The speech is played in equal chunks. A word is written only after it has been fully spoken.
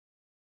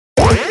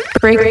Breakthrough.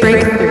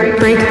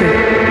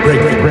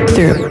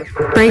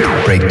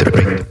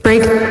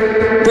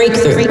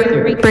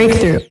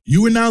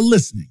 You are now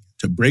listening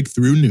to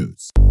Breakthrough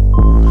News.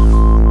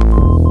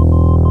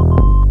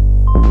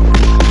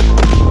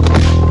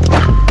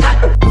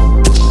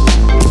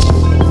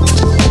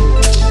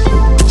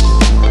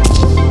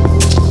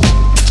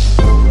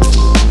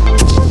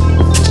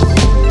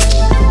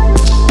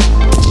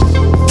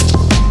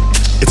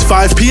 It's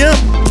 5 p.m.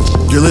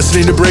 You're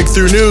listening to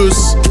Breakthrough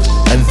News,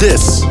 and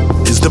this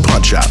is the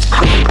Punch Out.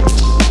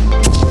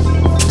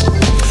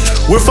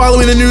 We're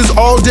following the news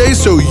all day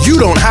so you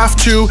don't have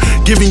to,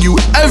 giving you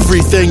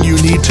everything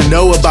you need to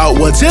know about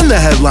what's in the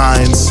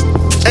headlines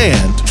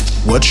and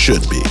what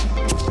should be.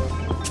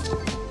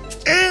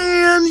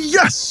 And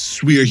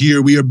yes, we are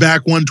here. We are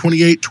back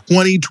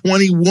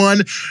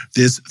 1/28/2021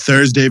 this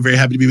Thursday. Very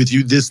happy to be with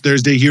you this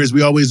Thursday here as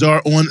we always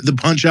are on the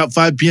Punch Out,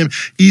 5 p.m.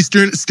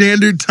 Eastern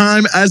Standard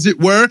Time, as it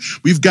were.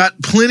 We've got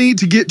plenty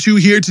to get to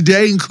here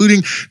today,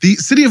 including the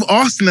city of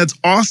Austin, that's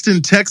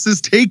Austin, Texas,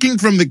 taking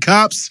from the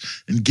cops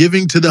and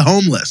giving to the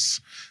homeless.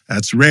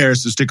 That's rare,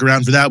 so stick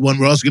around for that one.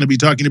 We're also going to be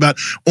talking about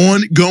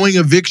ongoing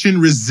eviction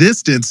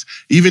resistance,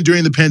 even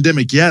during the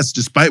pandemic. Yes,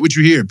 despite what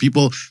you hear,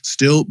 people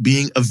still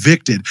being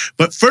evicted.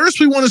 But first,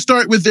 we want to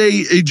start with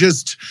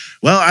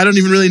I don't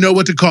even really know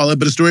what to call it,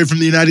 but a story from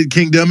the United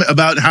Kingdom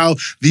about how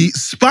the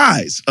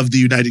spies of the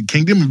United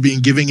Kingdom are being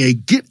given a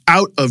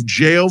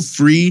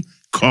get-out-of-jail-free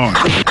card.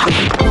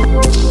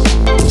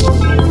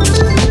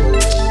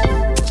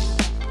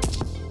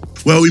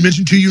 Well, we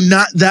mentioned to you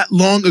not that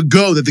long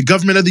ago that the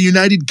government of the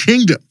United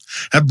Kingdom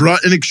have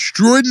brought an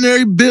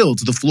extraordinary bill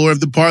to the floor of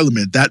the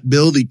parliament. That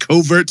bill, the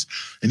Covert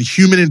and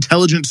Human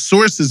Intelligence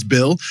Sources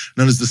Bill,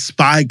 known as the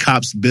Spy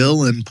Cops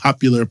Bill in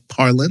popular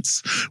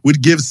parlance,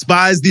 would give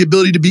spies the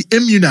ability to be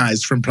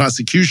immunized from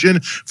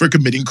prosecution for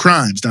committing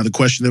crimes. Now, the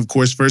question that, of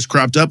course, first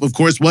cropped up, of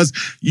course, was,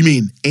 you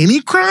mean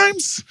any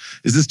crimes?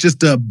 Is this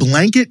just a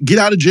blanket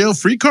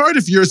get-out-of-jail-free card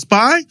if you're a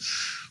spy?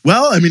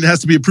 Well, I mean, it has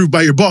to be approved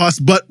by your boss,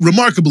 but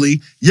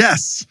remarkably,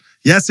 yes.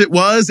 Yes, it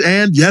was,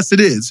 and yes,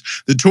 it is.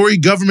 The Tory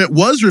government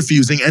was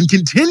refusing and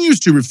continues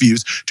to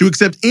refuse to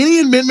accept any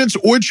amendments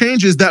or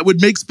changes that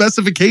would make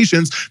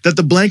specifications that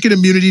the blanket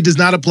immunity does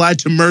not apply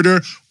to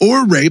murder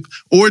or rape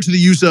or to the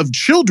use of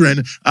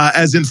children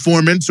as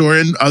informants or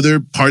in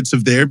other parts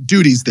of their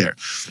duties there.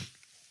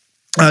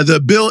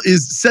 The bill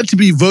is set to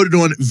be voted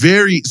on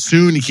very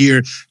soon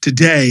here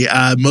today.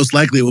 Most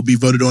likely it will be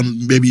voted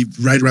on maybe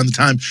right around the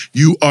time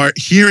you are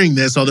hearing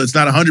this, although it's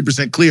not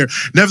 100% clear.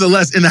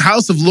 Nevertheless, in the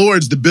House of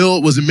Lords, the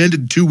bill was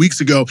amended 2 weeks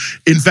ago,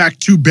 in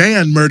fact, to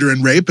ban murder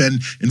and rape and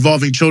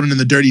involving children in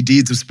the dirty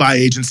deeds of spy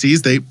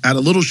agencies. They had a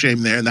little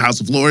shame there in the House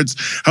of Lords.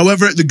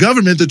 However, the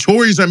government, the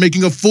Tories, are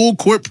making a full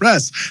court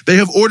press. They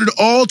have ordered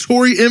all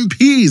Tory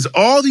MPs,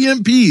 all the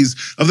MPs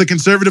of the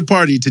Conservative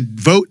Party, to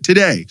vote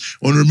today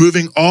on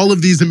removing all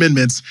of these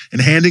amendments and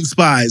handing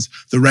spies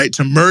the right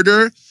to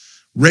murder,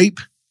 rape,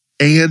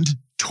 and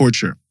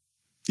torture.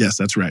 Yes,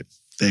 that's right.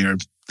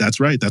 That's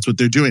right. That's what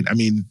they're doing. I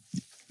mean,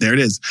 there it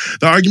is.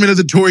 The argument of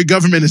the Tory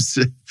government is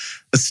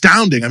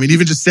astounding. I mean,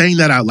 even just saying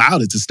that out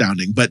loud, it's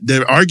astounding. But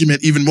their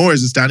argument even more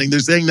is astounding. They're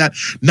saying that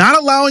not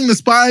allowing the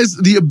spies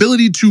the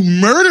ability to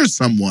murder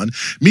someone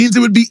means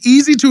it would be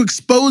easy to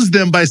expose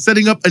them by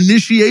setting up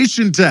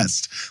initiation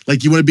tests.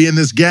 Like, you want to be in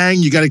this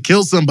gang, you got to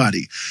kill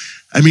somebody.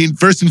 I mean,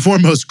 first and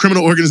foremost,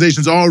 criminal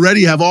organizations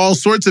already have all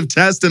sorts of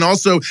tests and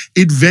also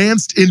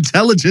advanced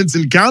intelligence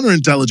and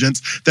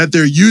counterintelligence that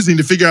they're using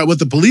to figure out what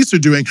the police are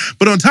doing.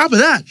 But on top of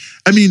that,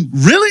 I mean,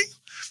 really?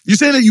 You're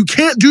saying that you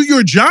can't do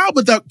your job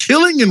without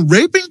killing and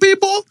raping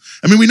people?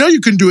 I mean, we know you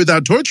can do it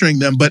without torturing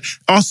them, but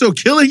also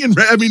killing and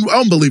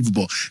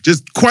unbelievable.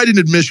 Just quite an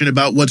admission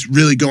about what's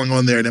really going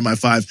on there at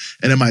MI5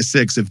 and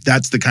MI6, if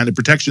that's the kind of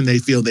protection they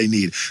feel they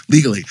need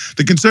legally.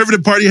 The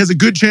Conservative Party has a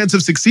good chance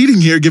of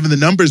succeeding here, given the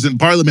numbers in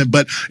Parliament,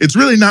 but it's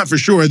really not for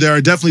sure. There are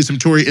definitely some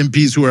Tory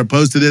MPs who are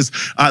opposed to this.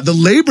 The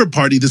Labour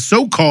Party, the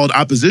so-called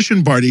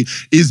opposition party,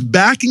 is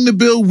backing the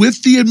bill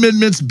with the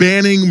amendments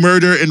banning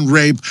murder and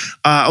rape,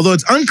 although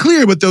it's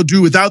unclear what they'll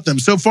do without them.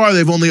 So far,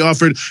 they've only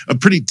offered a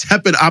pretty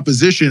tepid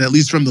opposition, at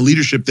least from the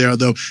leadership there,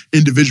 although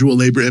individual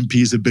Labour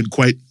MPs have been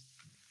quite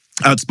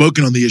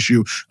outspoken on the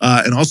issue,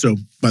 and also,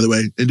 by the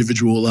way,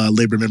 individual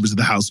Labour members of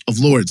the House of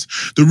Lords.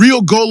 The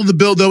real goal of the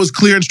bill, though, is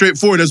clear and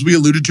straightforward, as we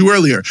alluded to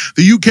earlier.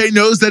 The UK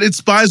knows that its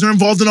spies are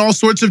involved in all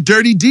sorts of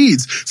dirty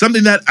deeds,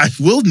 something that I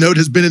will note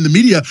has been in the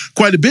media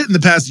quite a bit in the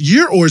past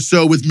year or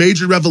so, with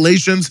major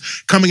revelations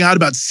coming out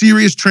about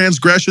serious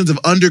transgressions of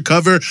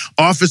undercover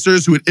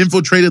officers who had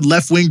infiltrated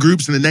left-wing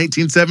groups in the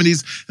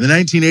 1970s and the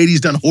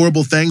 1980s, done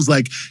horrible things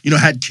like,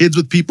 had kids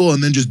with people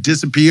and then just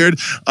disappeared.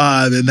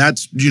 And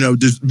that's,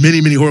 there's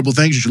many, many horrible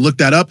notable things. You should look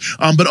that up.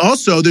 But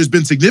also, there's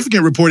been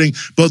significant reporting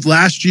both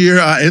last year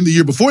and the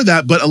year before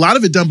that, but a lot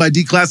of it done by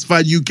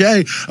Declassified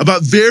UK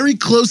about very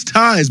close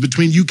ties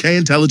between UK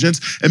intelligence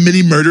and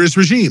many murderous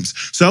regimes.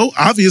 So,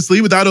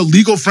 obviously, without a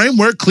legal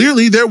framework,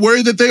 clearly they're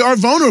worried that they are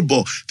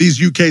vulnerable,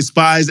 these UK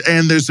spies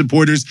and their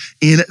supporters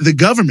in the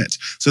government.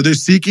 So they're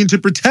seeking to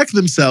protect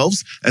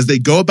themselves as they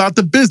go about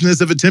the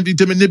business of attempting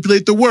to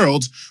manipulate the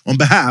world on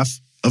behalf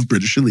of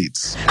British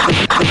elites.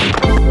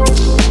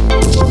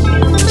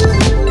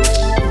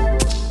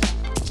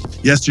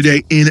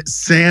 Yesterday in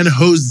San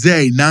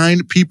Jose,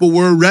 9 people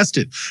were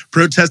arrested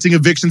protesting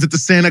evictions at the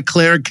Santa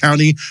Clara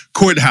County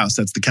Courthouse.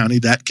 That's the county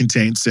that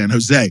contains San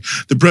Jose.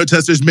 The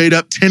protesters made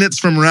up of tenants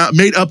from around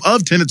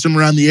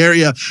the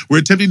area were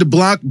attempting to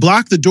block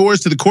the doors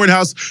to the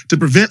courthouse to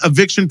prevent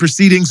eviction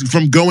proceedings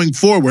from going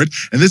forward.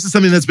 And this is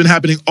something that's been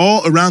happening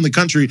all around the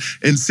country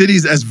in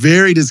cities as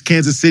varied as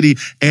Kansas City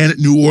and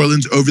New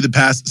Orleans over the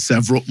past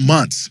several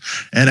months.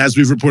 And as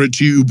we've reported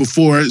to you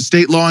before,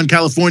 state law in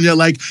California,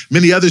 like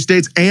many other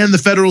states, and the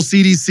federal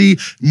CDC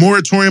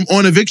moratorium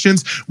on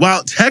evictions,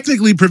 while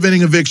technically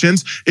preventing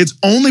evictions, it's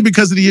only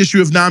because of the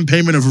issue of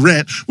non-payment of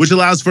rent, which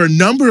allows for a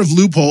number of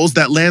loopholes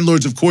that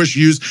landlords, of course,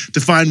 use to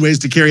find ways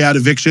to carry out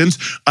evictions.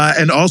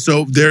 And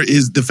also, there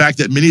is the fact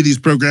that many of these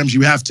programs,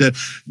 you have to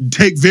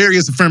take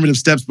various affirmative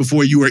steps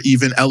before you are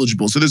even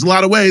eligible. So there's a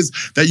lot of ways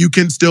that you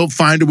can still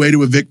find a way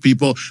to evict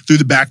people through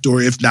the back door,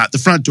 if not the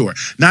front door.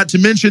 Not to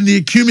mention the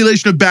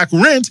accumulation of back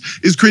rent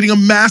is creating a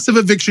massive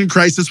eviction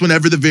crisis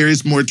whenever the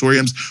various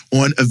moratoriums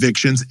on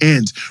evictions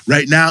end.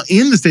 Right now,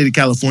 in the state of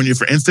California,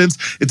 for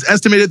instance, it's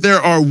estimated there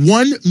are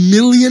 1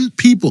 million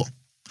people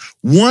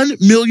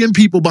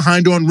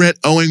behind on rent,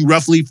 owing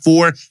roughly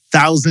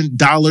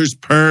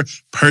 $4,000 per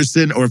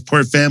person or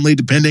per family,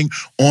 depending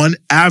on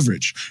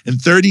average. And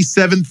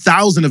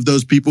 37,000 of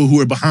those people who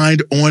are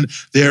behind on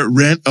their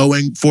rent,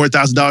 owing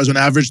 $4,000 on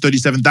average,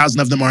 37,000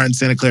 of them are in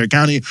Santa Clara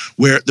County,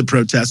 where the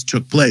protest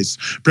took place.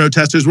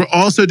 Protesters were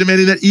also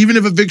demanding that even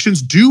if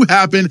evictions do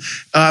happen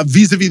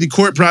vis-a-vis the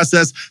court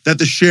process, that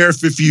the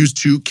sheriff refuse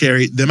to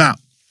carry them out.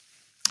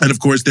 And of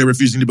course, they're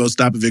refusing to both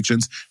stop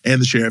evictions, and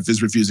the sheriff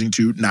is refusing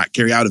to not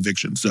carry out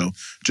evictions. So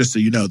just so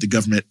you know, the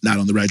government not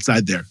on the right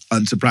side there,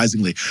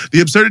 unsurprisingly. The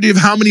absurdity of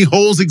how many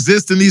holes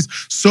exist in these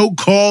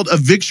so-called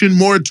eviction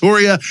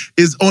moratoria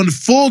is on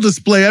full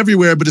display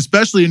everywhere, but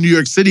especially in New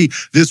York City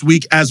this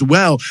week as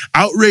well.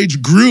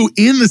 Outrage grew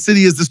in the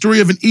city as the story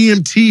of an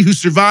EMT who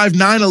survived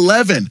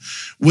 9/11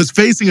 was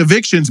facing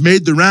evictions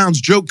made the rounds.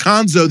 Joe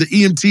Conzo, the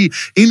EMT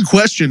in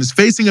question, is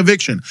facing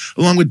eviction,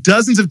 along with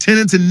dozens of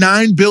tenants in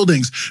 9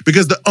 buildings,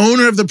 because the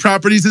owner of the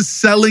properties is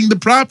selling the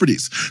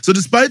properties. So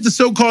despite the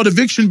so-called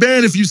eviction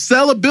ban, if you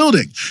sell a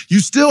building, you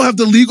still have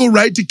the legal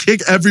right to kick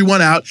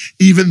everyone out,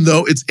 even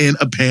though it's in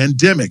a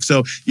pandemic.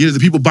 So, the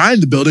people buying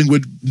the building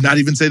would not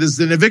even say this is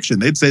an eviction.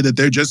 They'd say that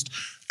they're just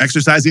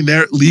exercising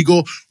their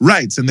legal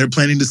rights, and they're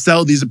planning to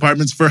sell these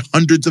apartments for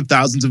hundreds of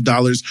thousands of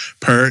dollars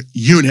per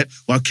unit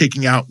while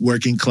kicking out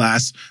working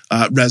class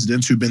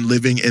residents who've been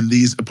living in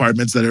these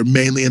apartments that are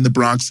mainly in the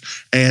Bronx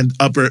and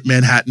Upper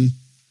Manhattan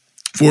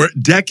for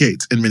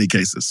decades in many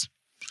cases.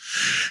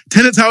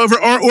 Tenants, however,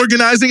 are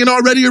organizing, and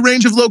already a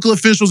range of local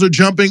officials are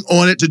jumping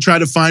on it to try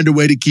to find a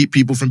way to keep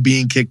people from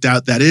being kicked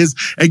out, that is.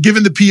 And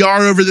given the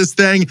PR over this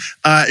thing,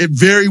 it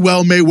very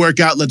well may work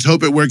out. Let's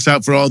hope it works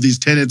out for all these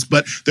tenants.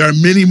 But there are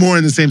many more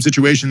in the same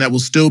situation that will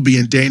still be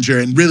in danger.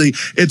 And really,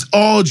 it's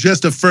all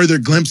just a further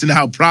glimpse into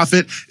how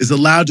profit is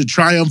allowed to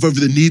triumph over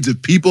the needs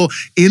of people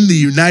in the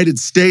United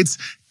States,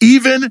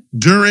 even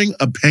during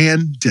a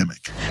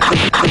pandemic.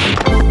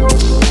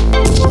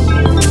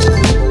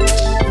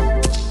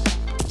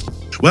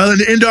 Well,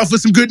 and to end off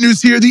with some good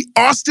news here, the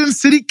Austin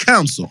City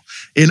Council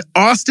in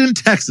Austin,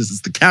 Texas,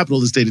 it's the capital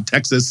of the state of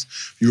Texas,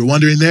 if you were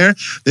wondering there,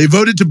 they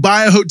voted to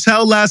buy a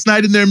hotel last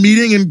night in their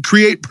meeting and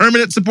create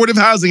permanent supportive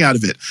housing out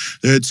of it.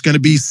 It's going to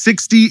be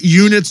 60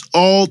 units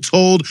all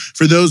told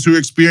for those who are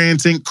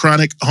experiencing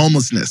chronic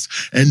homelessness.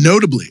 And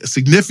notably, a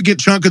significant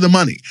chunk of the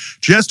money,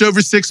 just over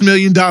 $6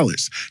 million,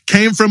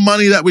 came from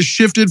money that was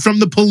shifted from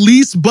the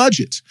police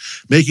budget,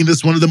 making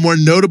this one of the more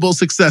notable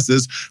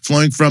successes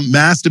flowing from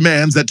mass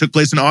demands that took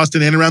place in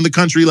Austin and around the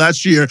country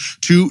last year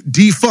to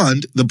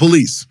defund the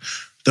police.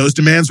 Those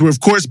demands were, of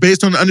course,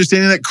 based on the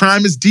understanding that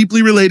crime is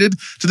deeply related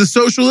to the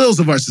social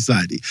ills of our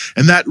society,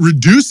 and that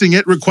reducing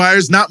it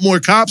requires not more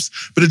cops,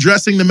 but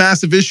addressing the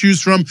massive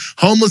issues from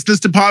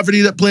homelessness to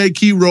poverty that play a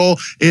key role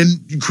in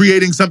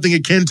creating something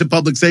akin to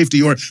public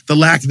safety, or the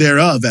lack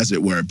thereof, as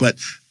it were. But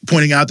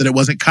pointing out that it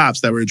wasn't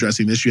cops that were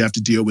addressing this. You have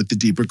to deal with the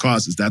deeper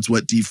causes. That's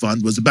what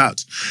defund was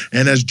about.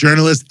 And as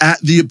journalists at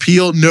The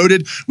Appeal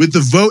noted, with the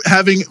vote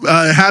having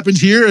happened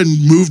here and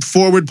moved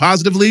forward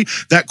positively,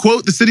 that,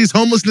 quote, the city's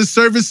homelessness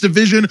service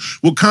division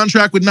will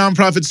contract with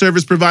nonprofit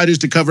service providers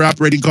to cover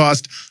operating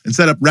costs and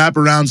set up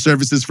wraparound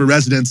services for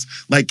residents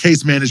like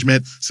case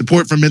management,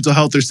 support for mental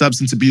health or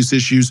substance abuse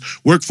issues,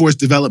 workforce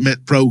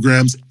development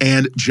programs,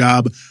 and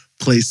job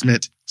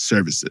placement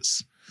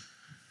services.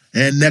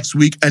 And next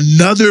week,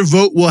 another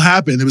vote will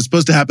happen. It was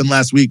supposed to happen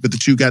last week, but the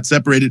two got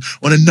separated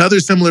on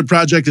another similar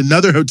project,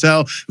 another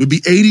hotel. It would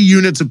be 80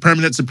 units of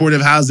permanent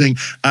supportive housing.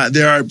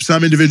 There are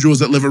some individuals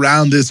that live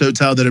around this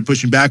hotel that are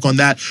pushing back on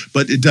that,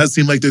 but it does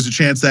seem like there's a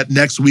chance that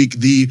next week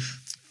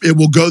it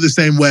will go the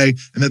same way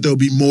and that there will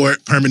be more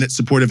permanent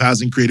supportive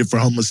housing created for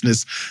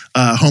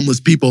homeless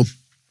people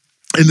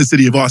in the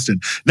city of Austin.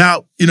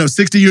 Now,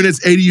 60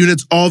 units, 80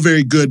 units, all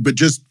very good, but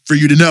just for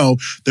you to know,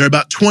 there are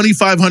about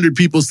 2,500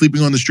 people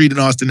sleeping on the street in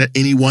Austin at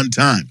any one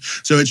time.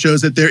 So it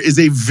shows that there is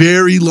a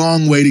very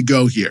long way to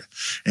go here.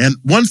 And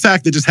one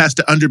fact that just has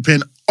to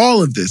underpin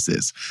all of this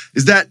is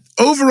that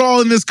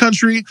overall in this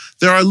country,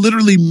 there are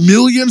literally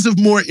millions of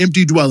more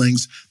empty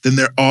dwellings than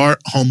there are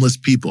homeless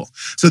people.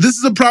 So this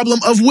is a problem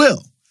of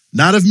will,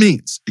 not of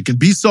means. It can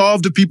be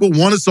solved if people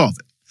want to solve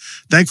it.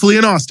 Thankfully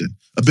in Austin,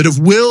 a bit of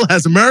will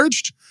has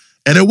emerged,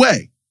 and a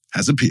way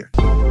has appeared.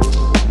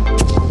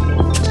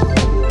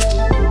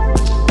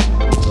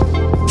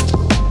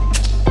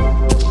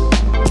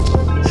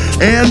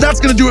 And that's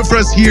going to do it for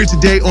us here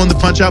today on The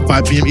Punch Out,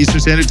 5 p.m. Eastern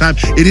Standard Time.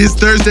 It is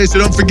Thursday, so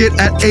don't forget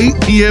at 8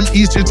 p.m.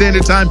 Eastern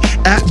Standard Time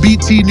at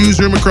BT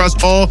Newsroom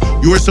across all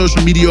your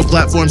social media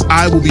platforms.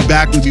 I will be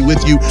back. We'll be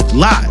with you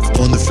live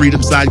on the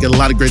Freedom Side. Got a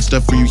lot of great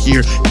stuff for you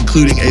here,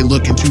 including a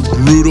look into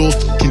brutal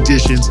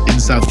conditions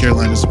in South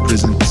Carolina's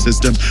prison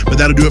system. But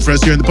that'll do it for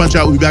us here in The Punch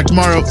Out. We'll be back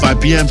tomorrow,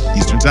 5 p.m.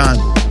 Eastern Time.